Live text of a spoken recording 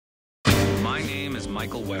My name is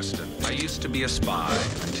Michael Weston. I used to be a spy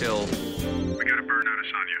until... We got a burn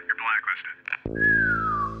notice on you. You're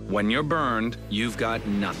blacklisted. When you're burned, you've got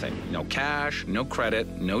nothing. No cash, no credit,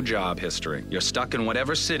 no job history. You're stuck in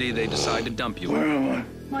whatever city they decide to dump you in. Where am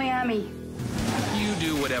I? Miami. You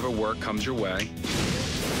do whatever work comes your way.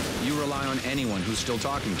 You rely on anyone who's still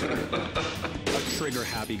talking to you. A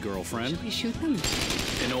trigger-happy girlfriend. We shoot them.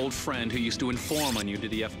 An old friend who used to inform on you to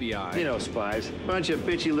the FBI. You know, spies. Bunch of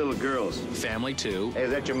bitchy little girls. Family, too, Hey,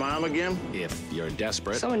 is that your mom again? if you're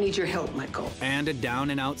desperate. Someone needs your help, Michael. And a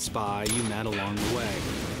down-and-out spy you met along the way.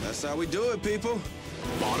 That's how we do it, people.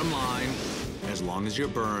 Bottom line, as long as you're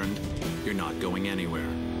burned, you're not going anywhere.